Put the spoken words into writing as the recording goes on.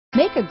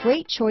Make a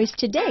great choice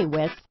today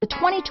with the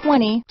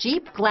 2020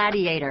 Jeep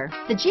Gladiator.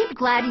 The Jeep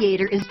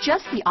Gladiator is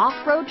just the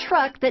off-road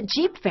truck that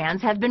Jeep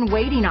fans have been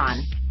waiting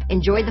on.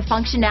 Enjoy the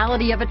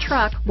functionality of a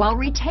truck while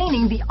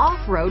retaining the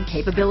off-road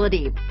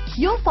capability.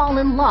 You'll fall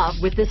in love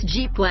with this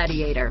Jeep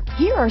Gladiator.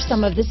 Here are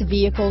some of this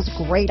vehicle's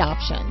great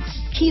options: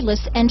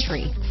 keyless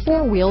entry,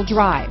 4-wheel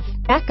drive,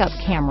 backup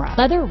camera,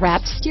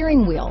 leather-wrapped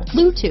steering wheel,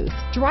 Bluetooth,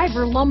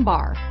 driver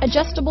lumbar,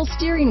 adjustable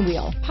steering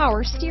wheel,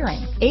 power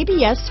steering,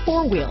 ABS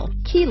 4-wheel,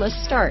 keyless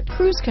start,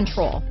 cruise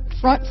control,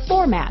 front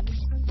floor mats,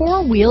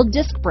 4-wheel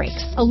disc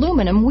brakes,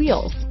 aluminum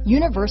wheels,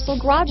 universal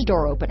garage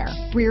door opener,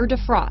 rear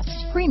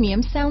defrost,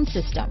 premium sound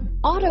system,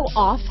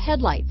 auto-off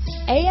headlights,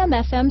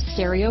 AM/FM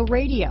stereo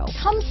radio.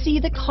 Come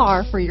see the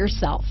car for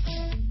yourself.